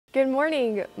Good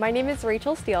morning. My name is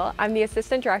Rachel Steele. I'm the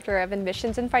Assistant Director of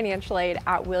Admissions and Financial Aid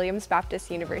at Williams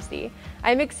Baptist University.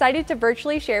 I'm excited to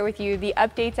virtually share with you the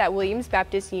updates at Williams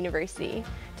Baptist University.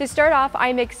 To start off,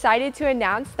 I'm excited to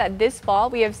announce that this fall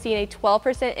we have seen a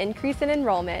 12% increase in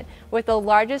enrollment with the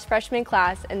largest freshman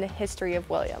class in the history of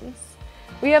Williams.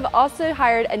 We have also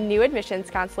hired a new admissions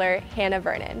counselor, Hannah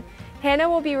Vernon. Hannah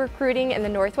will be recruiting in the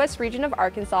Northwest region of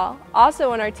Arkansas.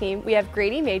 Also on our team, we have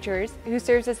Grady Majors, who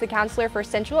serves as the counselor for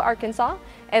Central Arkansas,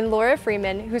 and Laura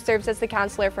Freeman, who serves as the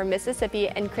counselor for Mississippi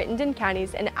and Crittenden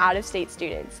counties and out-of-state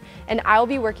students. And I will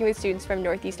be working with students from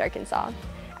Northeast Arkansas.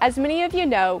 As many of you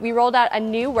know, we rolled out a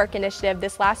new work initiative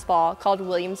this last fall called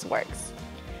Williams Works.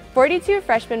 42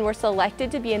 freshmen were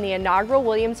selected to be in the inaugural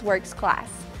Williams Works class.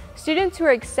 Students who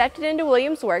are accepted into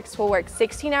Williams Works will work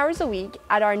 16 hours a week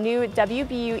at our new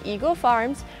WBU Eagle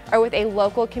Farms or with a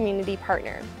local community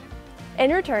partner.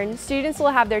 In return, students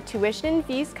will have their tuition and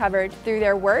fees covered through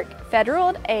their work,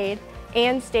 federal aid,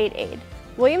 and state aid.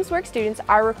 Williams Works students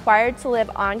are required to live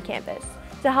on campus.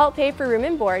 To help pay for room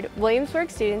and board, Williams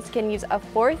Works students can use a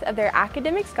fourth of their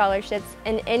academic scholarships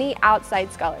and any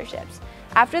outside scholarships.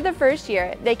 After the first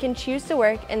year, they can choose to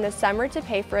work in the summer to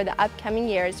pay for the upcoming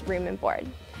year's room and board.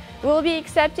 We will be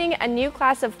accepting a new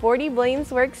class of 40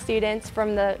 Williams Works students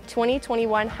from the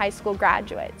 2021 high school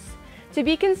graduates. To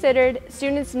be considered,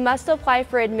 students must apply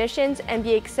for admissions and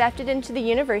be accepted into the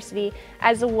university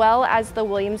as well as the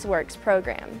Williams Works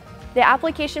program. The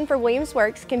application for Williams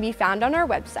Works can be found on our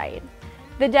website.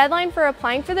 The deadline for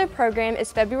applying for the program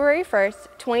is February 1st,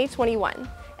 2021.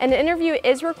 An interview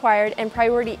is required and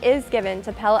priority is given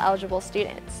to Pell-eligible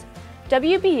students.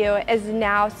 WBU is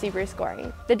now super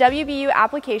scoring. The WBU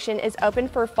application is open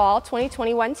for fall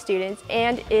 2021 students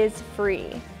and is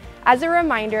free. As a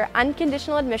reminder,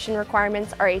 unconditional admission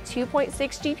requirements are a 2.6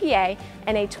 GPA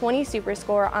and a 20 super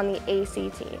score on the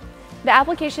ACT. The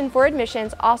application for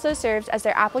admissions also serves as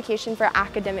their application for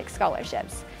academic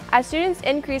scholarships. As students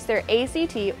increase their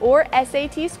ACT or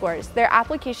SAT scores, their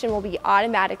application will be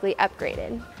automatically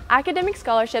upgraded. Academic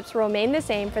scholarships will remain the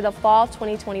same for the fall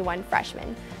 2021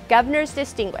 freshmen. Governor's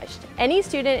Distinguished. Any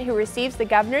student who receives the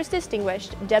Governor's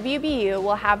Distinguished, WBU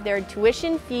will have their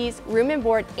tuition, fees, room and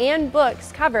board, and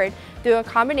books covered through a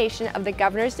combination of the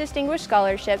Governor's Distinguished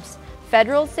scholarships,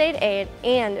 federal state aid,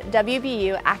 and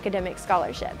WBU academic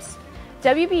scholarships.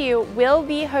 WBU will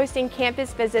be hosting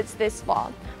campus visits this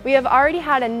fall. We have already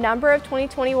had a number of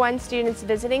 2021 students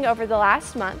visiting over the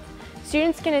last month.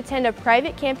 Students can attend a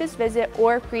private campus visit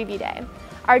or preview day.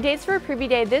 Our dates for preview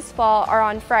day this fall are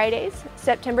on Fridays,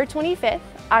 September 25th,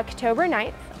 October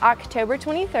 9th, October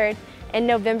 23rd, and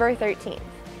November 13th.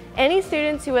 Any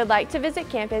students who would like to visit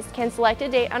campus can select a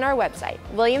date on our website,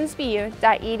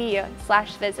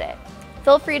 williamsbu.edu/visit.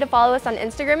 Feel free to follow us on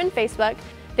Instagram and Facebook.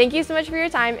 Thank you so much for your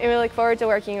time, and we look forward to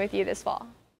working with you this fall.